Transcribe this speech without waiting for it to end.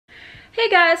Hey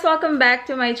guys, welcome back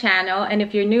to my channel, and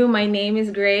if you're new, my name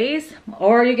is Grace,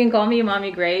 or you can call me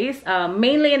Mommy Grace.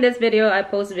 Mainly in this video, I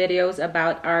post videos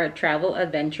about our travel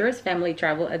adventures, family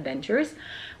travel adventures,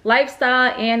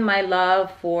 lifestyle, and my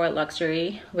love for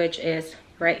luxury, which is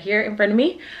right here in front of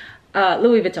me,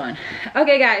 Louis Vuitton.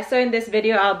 Okay guys, so in this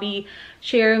video, I'll be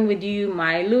sharing with you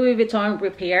my Louis Vuitton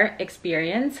repair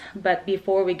experience. But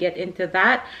before we get into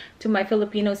that, to my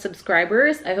Filipino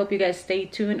subscribers, I hope you guys stay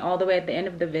tuned all the way at the end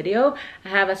of the video. I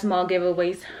have a small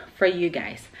giveaways for you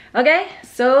guys. Okay,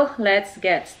 so let's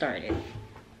get started.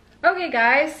 Okay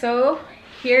guys, so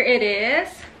here it is,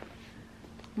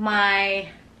 my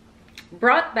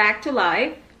brought back to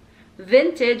life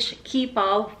vintage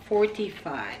Keepall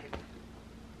 45.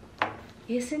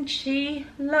 Isn't she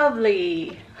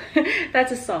lovely?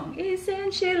 That's a song.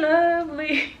 Isn't she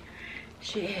lovely?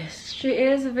 She is. She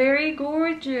is very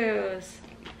gorgeous.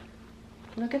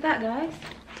 Look at that, guys.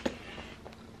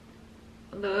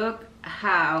 Look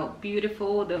how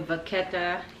beautiful the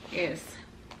vaqueta is.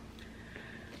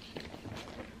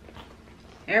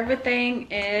 Everything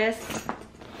is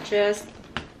just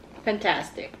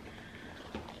fantastic.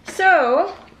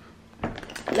 So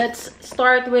let's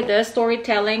start with the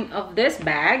storytelling of this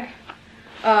bag.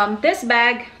 This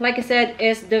bag, like I said,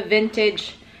 is the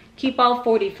vintage Keepall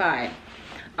 45.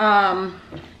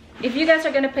 If you guys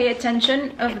are gonna pay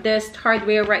attention of this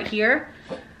hardware right here,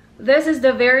 this is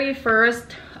the very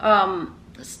first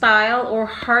style or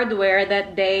hardware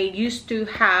that they used to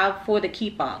have for the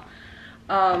Keepall.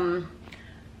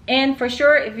 And for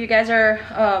sure, if you guys are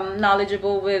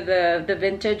knowledgeable with the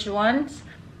vintage ones,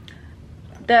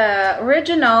 the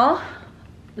original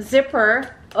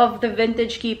zipper of the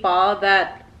vintage Keepall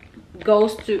that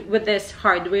goes to with this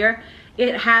hardware,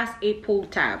 it has a pull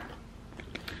tab.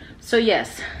 So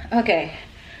yes, okay,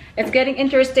 it's getting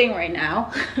interesting right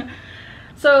now.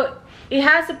 So it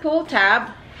has a pull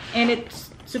tab, and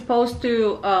it's supposed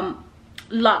to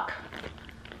lock.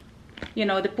 You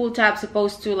know, the pull tab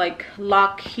supposed to like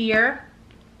lock here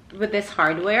with this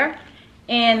hardware.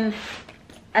 And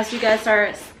as you guys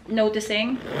are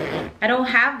noticing, I don't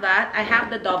have that. I have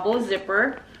the double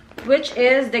zipper, which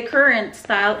is the current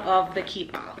style of the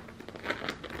Keepall,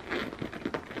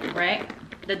 right?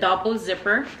 The double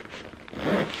zipper,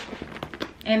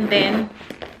 and then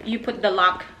you put the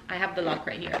lock. I have the lock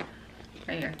right here,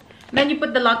 right here. Then you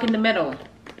put the lock in the middle.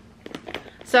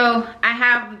 So I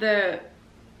have the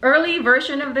early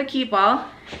version of the Keepall,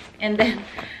 and then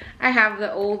I have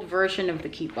the old version of the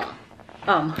Keepall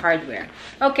hardware.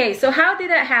 Okay, so how did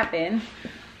that happen?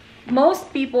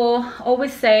 Most people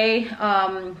always say,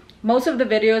 most of the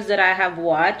videos that I have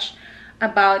watched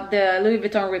about the Louis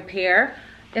Vuitton repair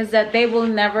is that they will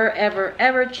never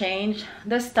ever change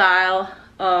the style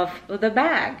of the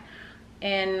bag.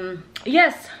 And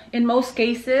yes, in most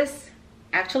cases,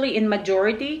 actually in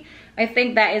majority, I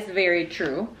think that is very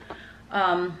true.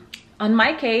 On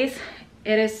my case,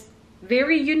 it is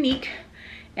very unique,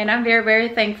 and I'm very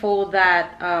thankful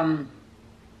that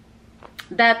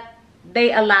that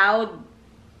they allowed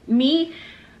me,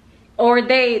 or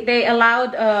they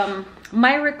allowed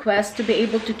my request to be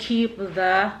able to keep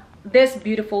this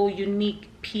beautiful unique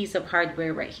piece of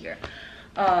hardware right here.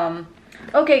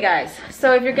 Okay guys,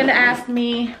 so if you're gonna ask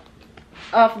me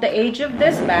of the age of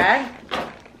this bag,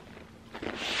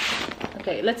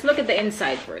 okay, let's look at the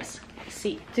inside first.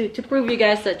 See, to prove you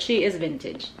guys that she is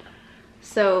vintage.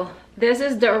 So this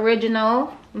is the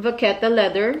original vaqueta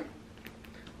leather.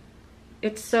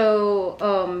 It's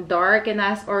so dark, and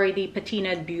that's already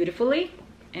patinaed beautifully,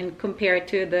 and compared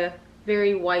to the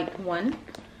very white one.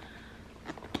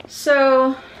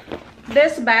 So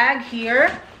this bag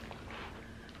here,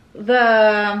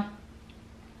 the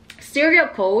serial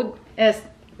code is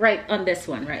right on this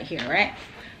one right here, right?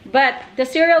 But the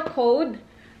serial code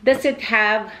doesn't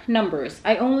have numbers.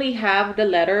 I only have the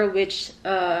letter, which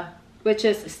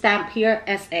is stamped here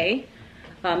SA,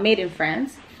 made in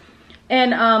France.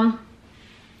 And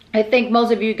I think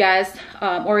most of you guys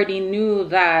already knew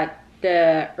that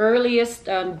the earliest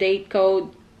date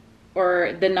code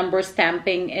or the number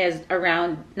stamping is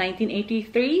around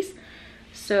 1983s.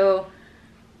 So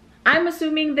I'm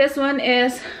assuming this one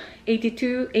is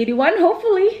 82, 81,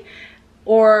 hopefully,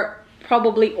 or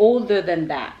probably older than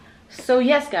that. So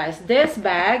yes guys, this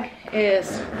bag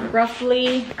is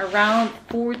roughly around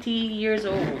 40 years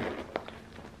old.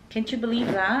 Can't you believe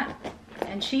that?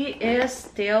 And she is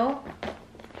still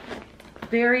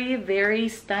very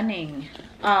stunning.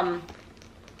 I'll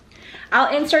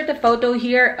insert a photo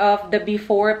here of the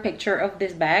before picture of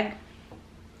this bag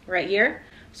right here,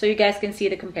 so you guys can see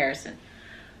the comparison.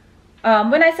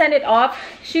 When I sent it off,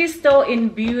 she's still in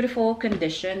beautiful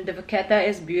condition. The vachetta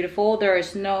is beautiful. There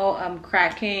is no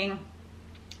cracking.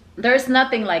 There's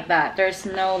nothing like that. There's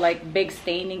no like big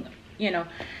staining, you know,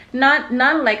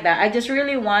 none like that. I just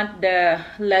really want the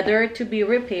leather to be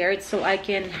repaired so I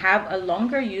can have a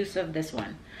longer use of this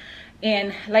one.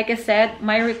 And like I said,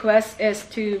 my request is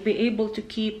to be able to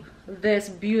keep this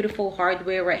beautiful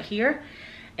hardware right here.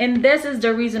 And this is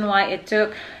the reason why it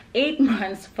took 8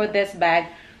 months for this bag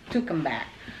to come back.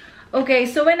 Okay,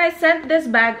 so when I sent this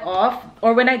bag off,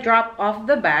 or when I dropped off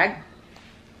the bag,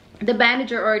 the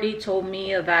manager already told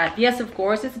me that yes, of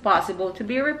course it's possible to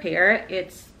be repaired.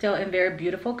 It's still in very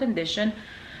beautiful condition,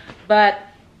 but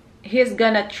he's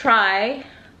gonna try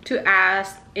to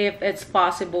ask if it's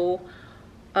possible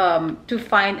to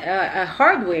find a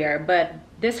hardware, but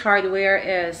this hardware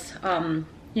is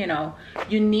you know,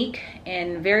 unique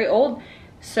and very old,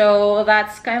 so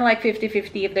that's kind of like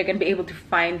 50-50 if they're gonna be able to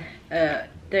find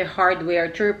the hardware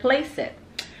to replace it.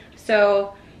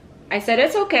 So I said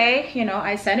it's okay, you know,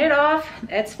 I sent it off,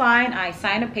 it's fine. I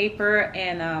signed a paper,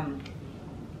 and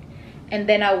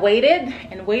then I waited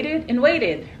and waited and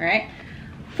waited, right?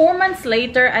 4 months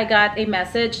later, I got a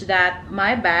message that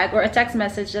my bag, or a text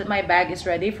message that my bag is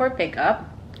ready for pickup.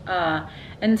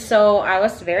 And so I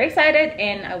was very excited,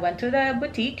 and I went to the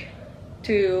boutique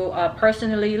to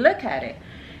personally look at it.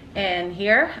 And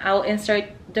here I'll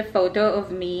insert the photo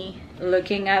of me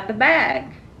looking at the bag.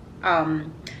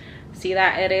 See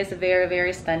that it is very,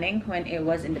 very stunning when it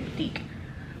was in the boutique.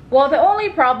 Well, the only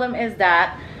problem is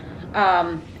that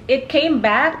it came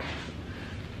back.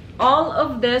 All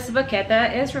of this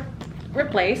vachetta is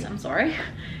replaced. I'm sorry,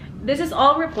 this is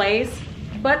all replaced,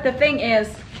 but the thing is,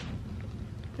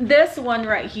 this one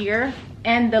right here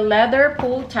and the leather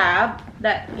pull tab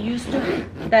that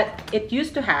it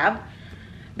used to have,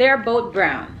 they're both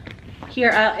brown. Here,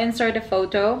 I'll insert a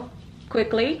photo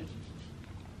quickly.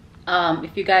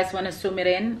 If you guys want to zoom it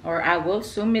in, or I will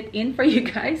zoom it in for you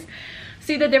guys.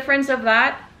 See the difference of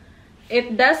that?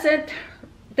 It doesn't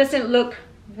look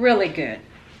really good,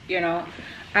 you know.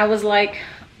 I was like,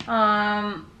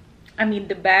 I mean,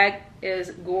 the bag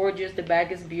is gorgeous, the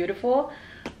bag is beautiful,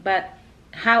 but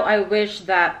how I wish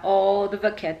that all the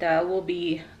vachetta will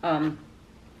be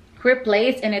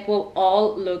replaced and it will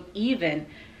all look even.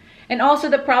 And also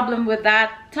the problem with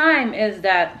that time is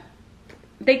that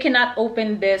they cannot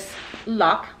open this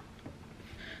lock.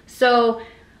 So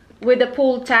with the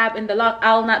pull tab and the lock,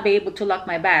 I'll not be able to lock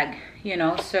my bag, you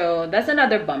know, so that's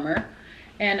another bummer.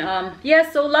 And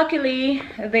yeah, so luckily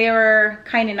they were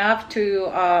kind enough to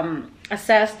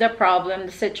assess the problem,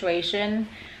 the situation.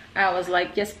 I was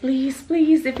like, yes, please,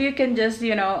 please, if you can just,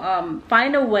 you know,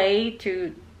 find a way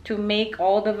to make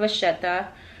all the vachetta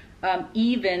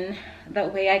even,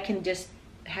 that way I can just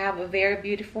have a very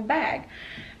beautiful bag.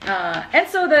 And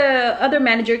so the other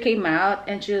manager came out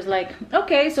and she was like,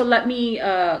 okay, so let me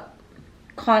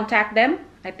contact them.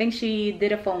 I think she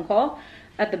did a phone call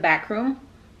at the back room.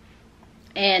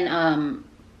 And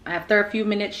after a few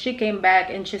minutes, she came back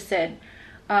and she said,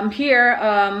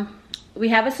 here, we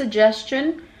have a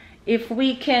suggestion. If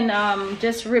we can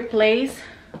just replace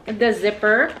the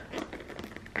zipper,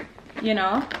 you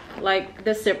know, like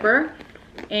the zipper.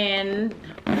 And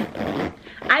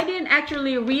I didn't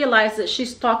actually realize that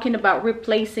she's talking about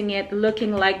replacing it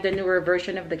looking like the newer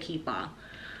version of the Keepall,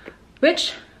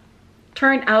 which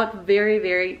turned out very,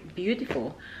 very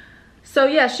beautiful. So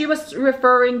yeah, she was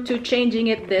referring to changing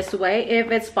it this way,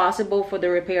 if it's possible for the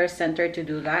repair center to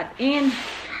do that and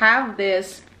have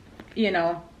this, you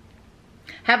know,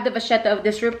 have the vachetta of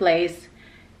this replaced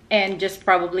and just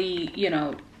probably, you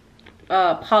know,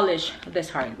 polish this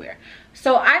hardware.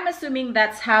 So I'm assuming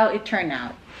that's how it turned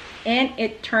out, and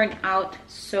it turned out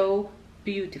so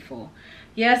beautiful.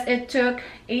 Yes, it took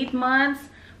 8 months,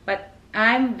 but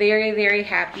I'm very, very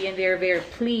happy and very, very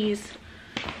pleased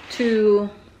to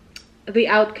the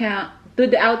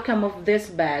outcome of this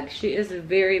bag. She is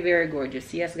very, very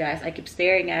gorgeous. Yes guys, I keep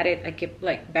staring at it, I keep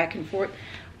like back and forth,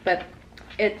 but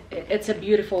it's a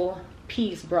beautiful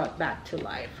piece brought back to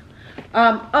life.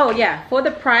 Oh yeah, for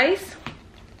the price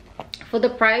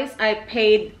I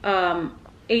paid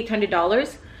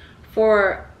 $800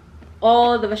 for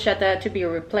all the vachetta to be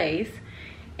replaced.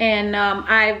 And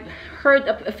I've heard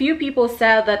a few people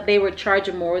said that they would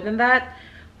charge more than that.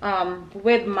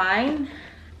 With mine,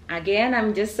 again,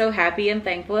 I'm just so happy and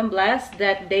thankful and blessed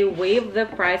that they waived the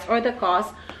price or the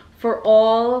cost for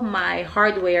all my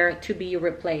hardware to be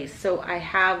replaced. So I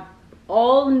have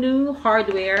all new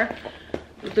hardware,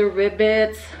 the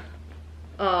rivets,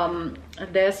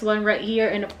 this one right here,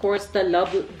 and of course the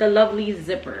lovely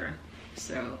zipper.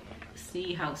 So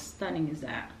see how stunning is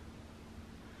that.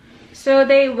 So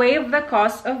they waived the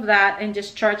cost of that and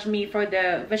just charged me for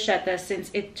the vachetta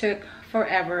since it took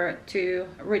forever to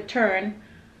return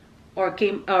or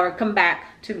come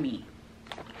back to me.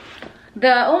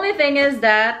 The only thing is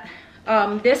that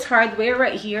this hardware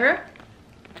right here,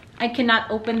 I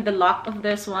cannot open the lock of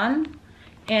this one,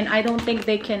 and I don't think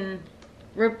they can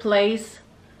replace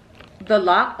the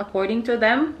lock according to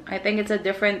them. I think it's a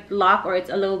different lock, or it's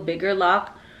a little bigger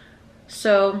lock.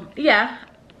 So yeah,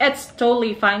 it's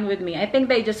totally fine with me. I think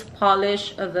they just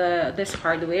polish this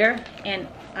hardware, and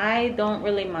I don't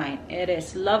really mind. It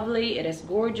is lovely, it is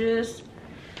gorgeous,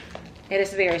 it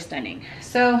is very stunning.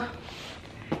 So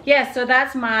yeah, so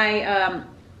that's my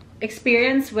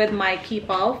experience with my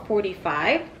Keepall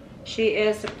 45. She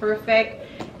is a perfect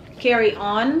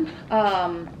carry-on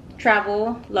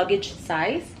travel luggage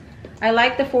size. I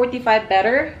like the 45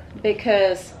 better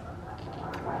because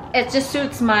it just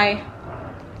suits my...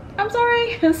 I'm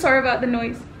sorry. I'm sorry about the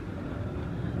noise.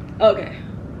 Okay.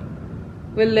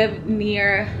 We live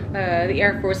near the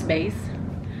Air Force Base,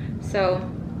 so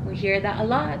we hear that a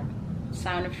lot.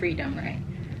 Sound of freedom, right?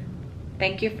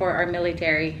 Thank you for our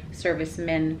military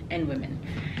servicemen and women.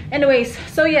 Anyways,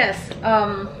 so yes,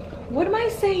 what am I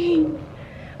saying?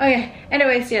 Okay,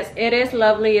 anyways, yes, it is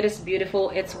lovely, it is beautiful,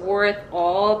 it's worth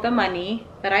all the money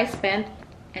that I spent,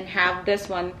 and have this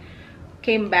one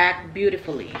came back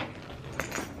beautifully.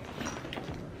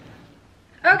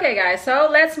 Okay guys, so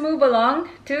let's move along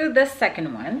to the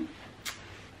second one.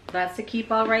 That's the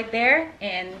Keepall right there,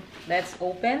 and let's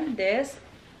open this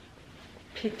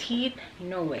Petit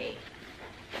Noe.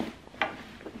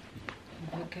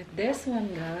 Look at this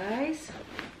one, guys.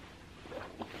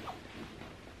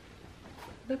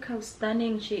 Look how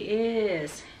stunning she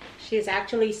is. She's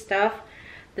actually stuffed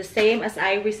the same as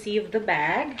I received the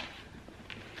bag.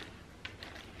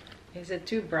 Is it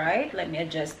too bright? Let me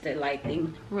adjust the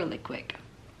lighting really quick.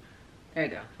 There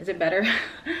you go. Is it better?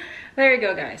 There you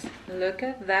go, guys. Look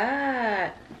at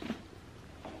that.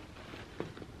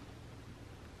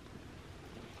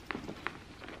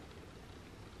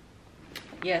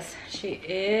 Yes, she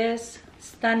is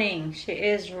stunning. She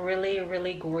is really,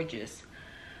 really gorgeous.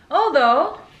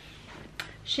 Although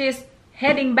she is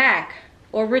heading back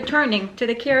or returning to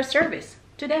the care service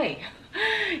today.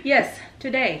 Yes,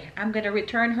 today I'm gonna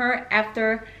return her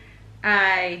after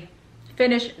I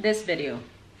finish this video.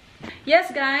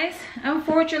 Yes guys,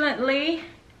 unfortunately,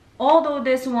 although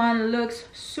this one looks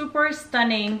super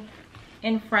stunning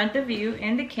in front of you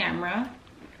in the camera,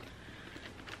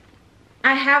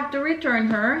 I have to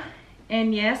return her.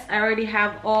 And yes, I already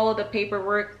have all the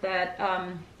paperwork that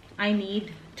I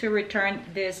need to return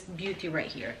this beauty right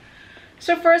here.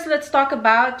 So first, let's talk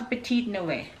about the Petit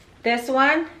Noe. This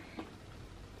one,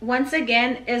 once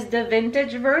again, is the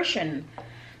vintage version.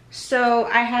 So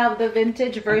I have the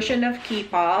vintage version of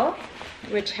Keepall,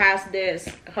 which has this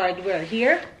hardware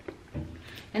here.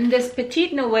 And this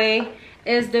Petit Noe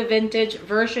is the vintage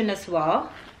version as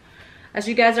well. As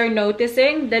you guys are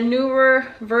noticing, the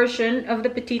newer version of the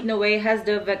Petit Noe has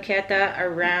the vaqueta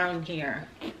around here,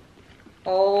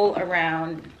 all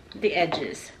around the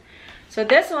edges. So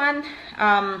this one,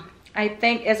 I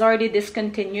think is already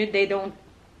discontinued. They don't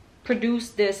produce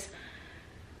this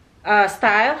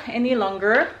style any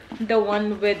longer, the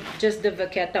one with just the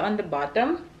vaqueta on the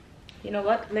bottom. You know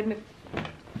what, let me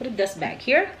put this back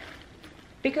here,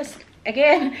 because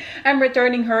again, I'm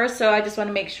returning her, so I just want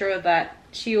to make sure that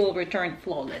she will return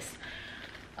flawless.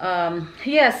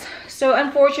 Yes, so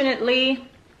unfortunately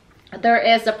there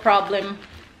is a problem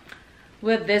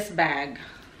with this bag.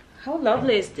 How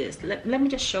lovely is this? Let me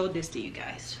just show this to you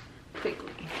guys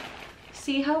quickly.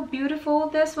 See how beautiful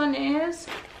this one is?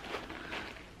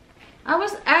 I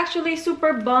was actually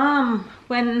super bummed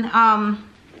when I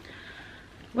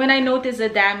noticed the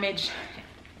damage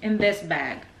in this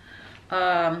bag.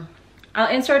 I'll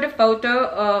insert a photo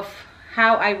of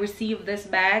how I received this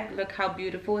bag. Look how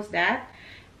beautiful is that,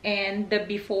 and the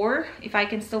before, if I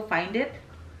can still find it.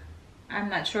 I'm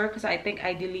not sure because I think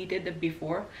I deleted the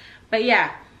before, but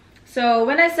yeah. So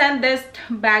when I sent this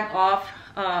bag off,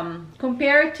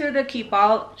 compared to the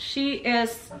Keepall, she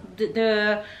is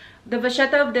the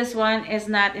vachetta of this one is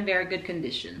not in very good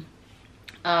condition.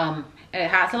 It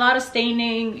has a lot of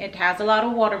staining, it has a lot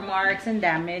of watermarks and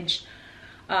damage.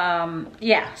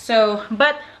 Yeah, so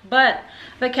but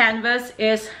the canvas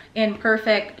is in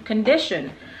perfect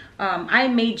condition. I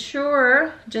made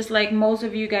sure, just like most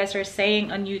of you guys are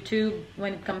saying on YouTube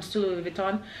when it comes to Louis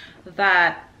Vuitton,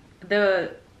 that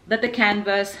the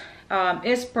canvas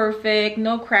is perfect,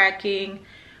 no cracking,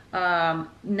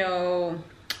 no,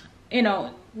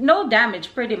 no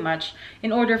damage pretty much,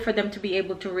 in order for them to be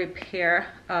able to repair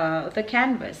the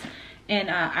canvas. And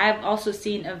I've also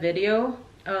seen a video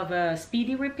of a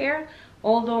speedy repair.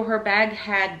 Although her bag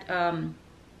had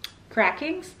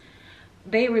crackings,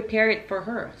 they repair it for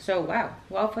her. So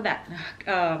wow for that.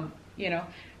 You know,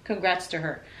 congrats to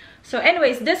her. So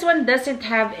anyways, this one doesn't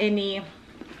have any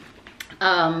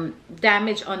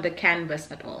damage on the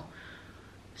canvas at all.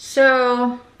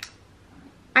 So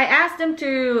I asked them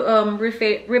to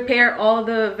repair all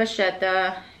the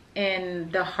vachetta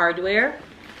and the hardware,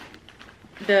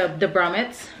 the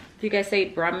brummets. Do you guys say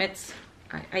brummets?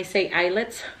 I say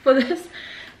eyelets for this.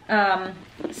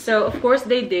 So of course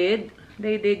they did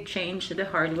change the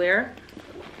hardware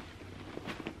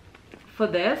for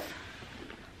this,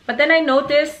 but then I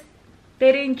noticed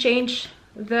they didn't change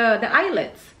the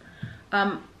eyelets.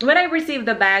 When I received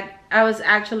the bag, I was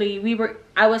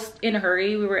in a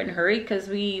hurry. We were in a hurry because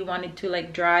we wanted to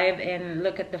like drive and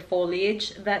look at the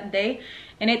foliage that day,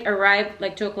 and it arrived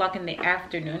like 2 o'clock in the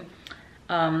afternoon.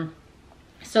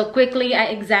 So quickly I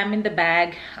examined the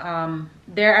bag.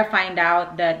 There I find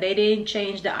out that they didn't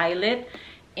change the eyelet,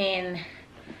 and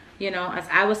you know, as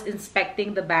I was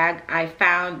inspecting the bag, I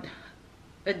found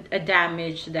a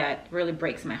damage that really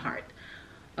breaks my heart.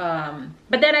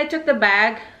 But then I took the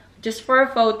bag just for a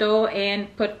photo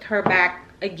and put her back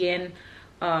again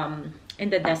in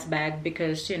the dust bag,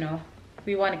 because you know,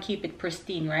 we want to keep it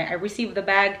pristine, right? I received the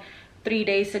bag 3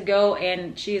 days ago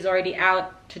and she's already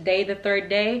out today, the 3rd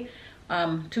day,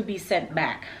 to be sent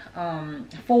back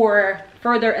for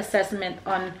further assessment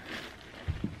on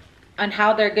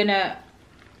how they're gonna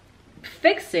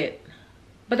fix it.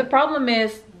 But the problem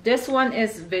is, this one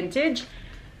is vintage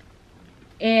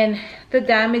and the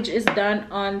damage is done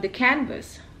on the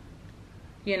canvas,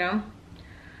 you know.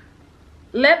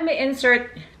 Let me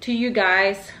insert to you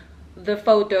guys the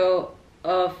photo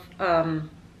of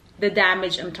the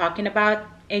damage I'm talking about,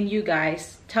 and you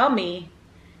guys tell me,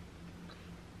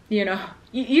 you know,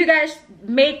 you guys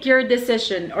make your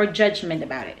decision or judgment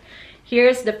about it.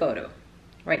 Here's the photo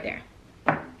right there.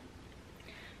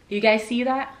 Do you guys see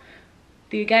that?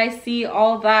 Do you guys see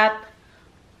all that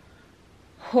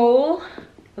hole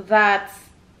that's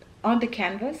on the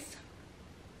canvas?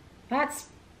 That's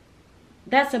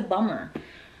a bummer.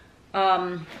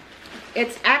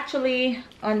 It's actually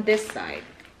on this side.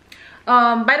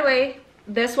 By the way,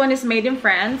 this one is made in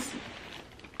France.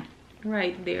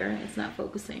 Right there, it's not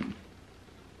focusing.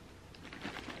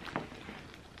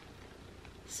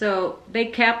 So they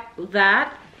kept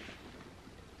that,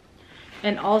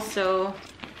 and also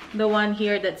the one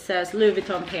here that says Louis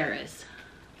Vuitton Paris.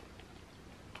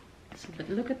 So, but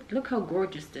look how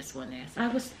gorgeous this one is. I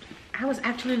was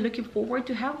actually looking forward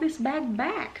to have this bag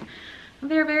back. I'm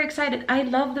very excited. I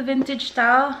love the vintage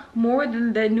style more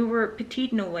than the newer Petit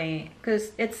Noe,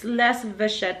 because it's less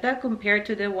vachetta compared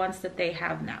to the ones that they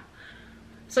have now.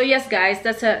 So yes guys,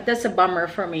 that's a bummer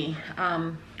for me.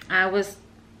 I was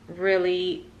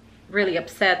really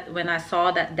upset when I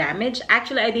saw that damage.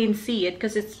 Actually, I didn't see it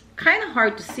because it's kind of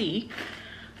hard to see.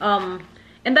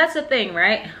 And that's the thing,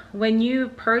 right? When you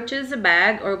purchase a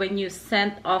bag or when you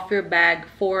send off your bag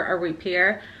for a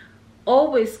repair,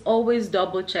 always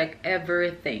double check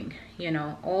everything, you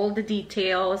know, all the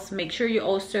details. Make sure you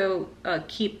also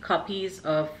keep copies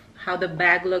of how the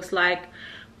bag looks like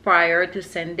prior to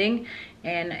sending,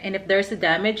 and if there's a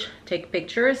damage, take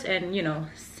pictures and, you know,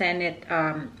 send it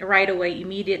right away,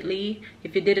 immediately.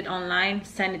 If you did it online,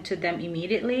 send it to them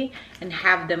immediately and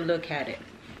have them look at it.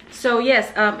 So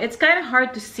yes, it's kind of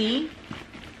hard to see,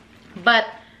 but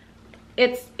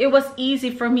it was easy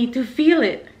for me to feel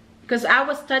it, because I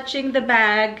was touching the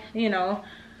bag, you know,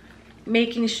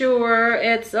 making sure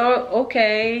it's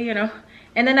okay, you know.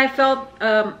 And then I felt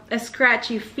a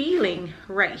scratchy feeling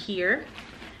right here,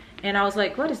 and I was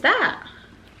like, what is that,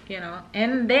 you know?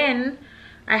 And then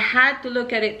I had to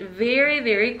look at it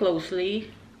very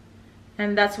closely,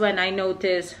 and that's when I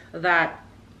noticed that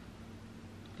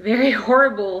very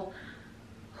horrible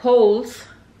holes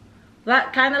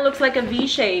that kind of looks like a V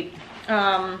shape.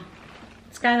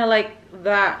 It's kind of like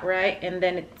that, right? And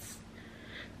then it's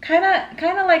kind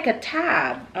of like a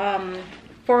tab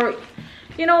for,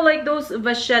 you know, like those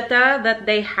vachetta that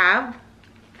they have.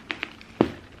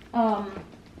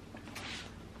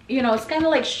 You know, it's kind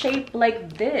of like shaped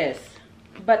like this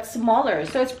but smaller,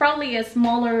 so it's probably a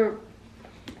smaller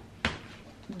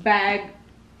bag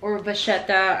or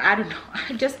vachetta. I don't know,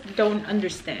 I just don't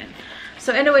understand.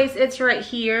 So anyways, it's right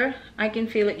here. I can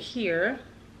feel it here.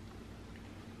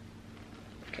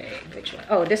 Okay, which one?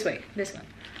 Oh, this way, this one.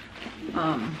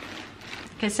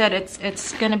 Like I said,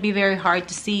 it's gonna be very hard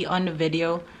to see on the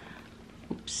video.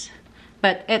 Oops.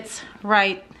 But it's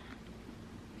right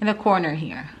in the corner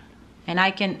here, and I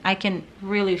can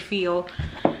really feel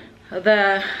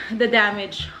the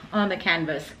damage on the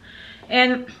canvas.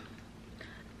 And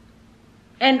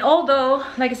although,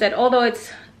 like I said, although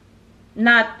it's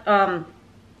not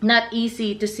not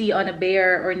easy to see on a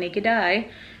bare or naked eye,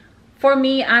 for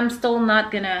me, I'm still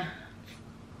not gonna,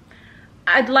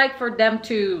 I'd like for them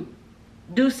to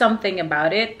do something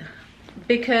about it,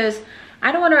 because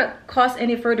I don't want to cause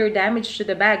any further damage to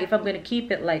the bag if I'm going to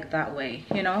keep it like that way,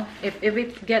 you know. If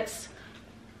it gets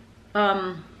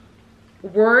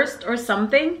worse or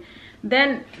something,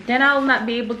 then I'll not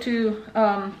be able to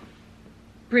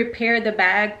repair the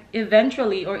bag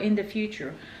eventually or in the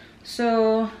future.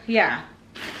 So yeah,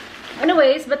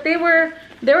 anyways, but they were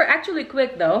actually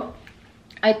quick though.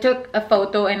 I took a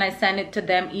photo and I sent it to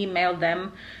them, emailed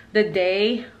them the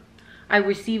day I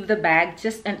received the bag.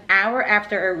 Just an hour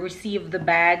after I received the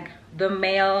bag, the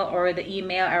mail or the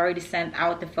email, I already sent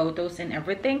out the photos and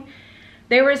everything.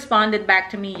 They responded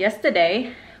back to me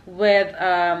yesterday with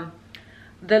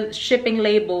the shipping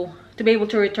label to be able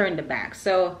to return the bag.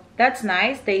 So that's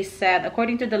nice. They said,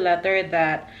 according to the letter,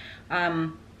 that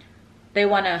they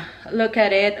want to look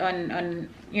at it on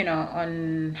you know,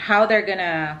 on how they're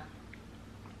gonna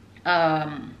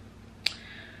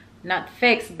not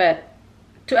fix, but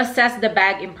to assess the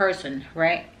bag in person,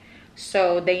 right?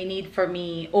 So they need for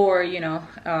me, or you know,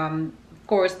 of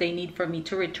course they need for me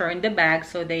to return the bag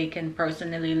so they can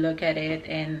personally look at it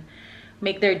and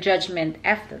make their judgment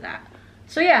after that.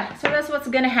 So yeah, so that's what's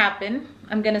gonna happen.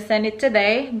 I'm gonna send it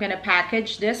today. I'm gonna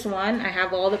package this one. I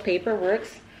have all the paperwork.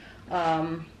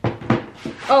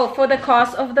 Oh, for the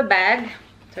cost of the bag,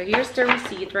 so here's the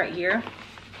receipt right here.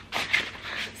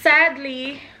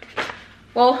 Sadly,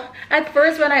 well, at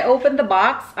first when I opened the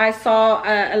box, I saw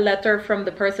a letter from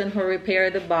the person who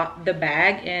repaired the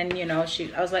bag, and you know,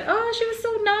 I was like, oh, she was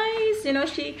so nice, you know,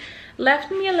 she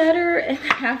left me a letter. And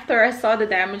after I saw the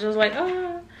damage, I was like,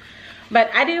 oh, but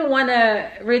I didn't want to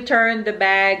return the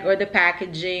bag or the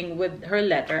packaging with her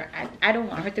letter. I don't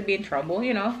want her to be in trouble,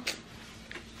 you know.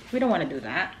 We don't want to do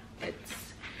that.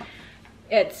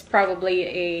 It's probably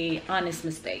a honest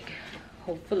mistake,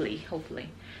 hopefully.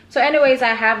 So anyways,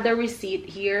 I have the receipt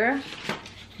here,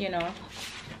 you know,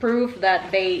 proof that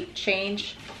they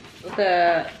changed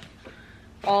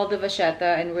all the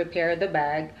vachetta and repaired the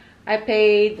bag. I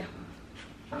paid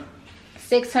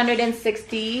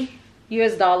 $660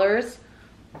 US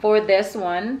for this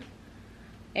one,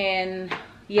 and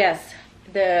yes,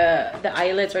 the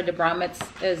eyelets or the grommets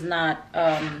is not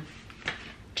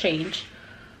changed.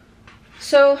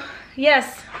 So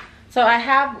yes, so I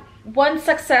have one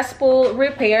successful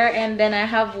repair, and then I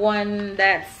have one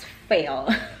that's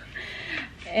fail.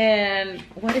 And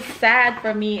what is sad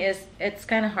for me is it's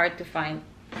kind of hard to find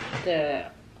the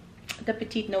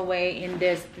Petit Noe in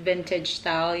this vintage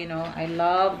style, you know. I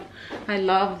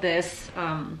love this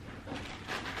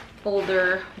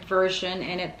older version,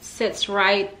 and it sits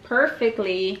right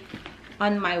perfectly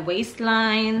on my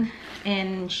waistline,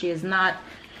 and she's not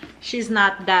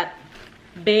that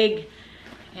big.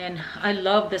 And I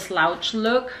love the slouch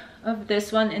look of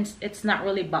this one, and it's not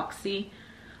really boxy.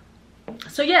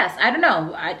 So yes, I don't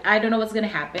know. I don't know what's gonna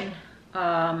happen.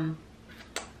 I'll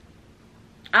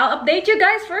update you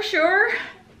guys for sure,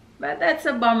 but that's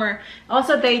a bummer.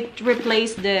 Also, they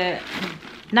replaced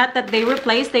not that they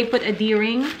replaced, they put a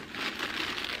D-ring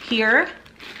here.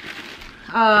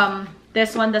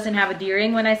 This one doesn't have a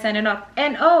D-ring when I send it off.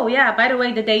 And oh yeah, by the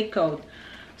way, the date code.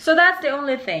 So that's the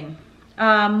only thing.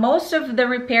 Most of the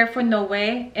repair for Noe,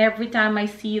 every time I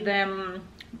see them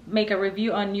make a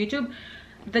review on YouTube,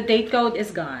 the date code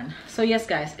is gone. So yes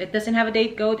guys, it doesn't have a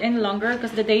date code any longer,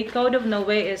 because the date code of Noe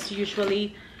is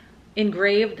usually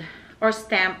engraved or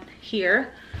stamped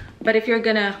here. But if you're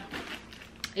gonna,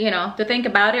 you know, to think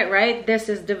about it, right, this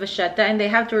is the vachetta, and they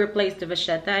have to replace the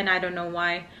vachetta, and I don't know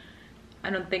why.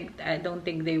 I don't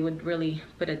think they would really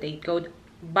put a date code.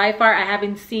 By far, I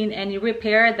haven't seen any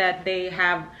repair that they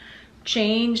have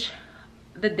change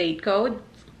the date code.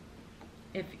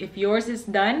 If yours is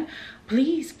done,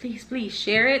 please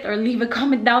share it or leave a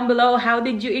comment down below. How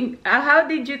did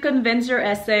you convince your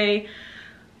essay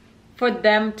for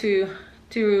them to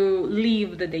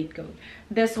leave the date code?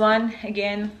 This one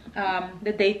again,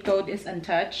 the date code is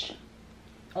untouched,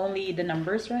 only the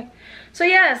numbers, right? So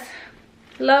yes,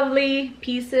 lovely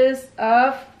pieces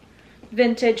of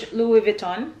vintage Louis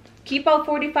Vuitton. Keepall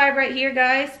 45 right here,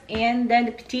 guys, and then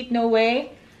the Petit Noe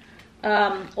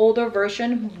older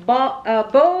version.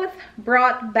 Both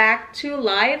brought back to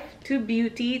life, to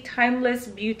beauty, timeless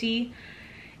beauty.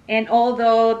 And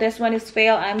although this one is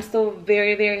fail, I'm still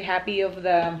very happy of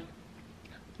the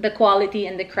quality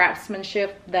and the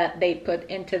craftsmanship that they put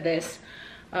into this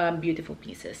beautiful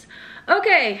pieces.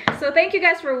 Okay, so thank you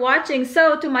guys for watching.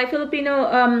 So to my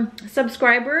Filipino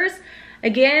subscribers,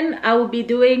 again, I will be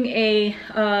doing a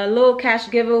little cash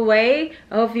giveaway.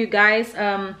 I hope you guys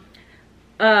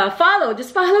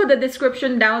just follow the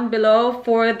description down below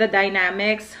for the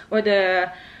dynamics or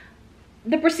the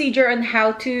procedure on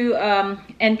how to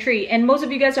entry. And most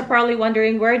of you guys are probably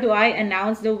wondering, where do I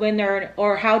announce the winner,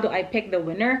 or how do I pick the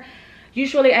winner?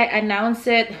 Usually I announce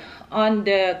it on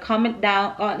the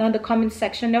comment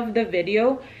section of the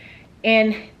video.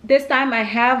 And this time I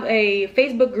have a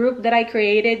Facebook group that I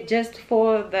created just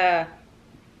for the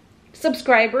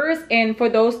subscribers and for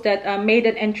those that made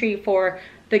an entry for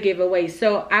the giveaway.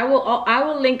 So I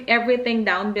will link everything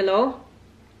down below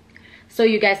so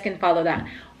you guys can follow that.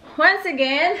 Once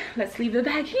again, let's leave the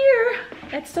bag here.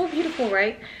 That's so beautiful,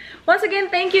 right? Once again,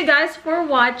 thank you guys for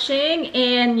watching.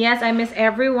 And yes, I miss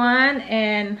everyone.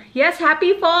 And yes,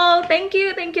 happy fall. Thank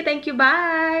you.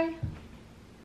 Bye.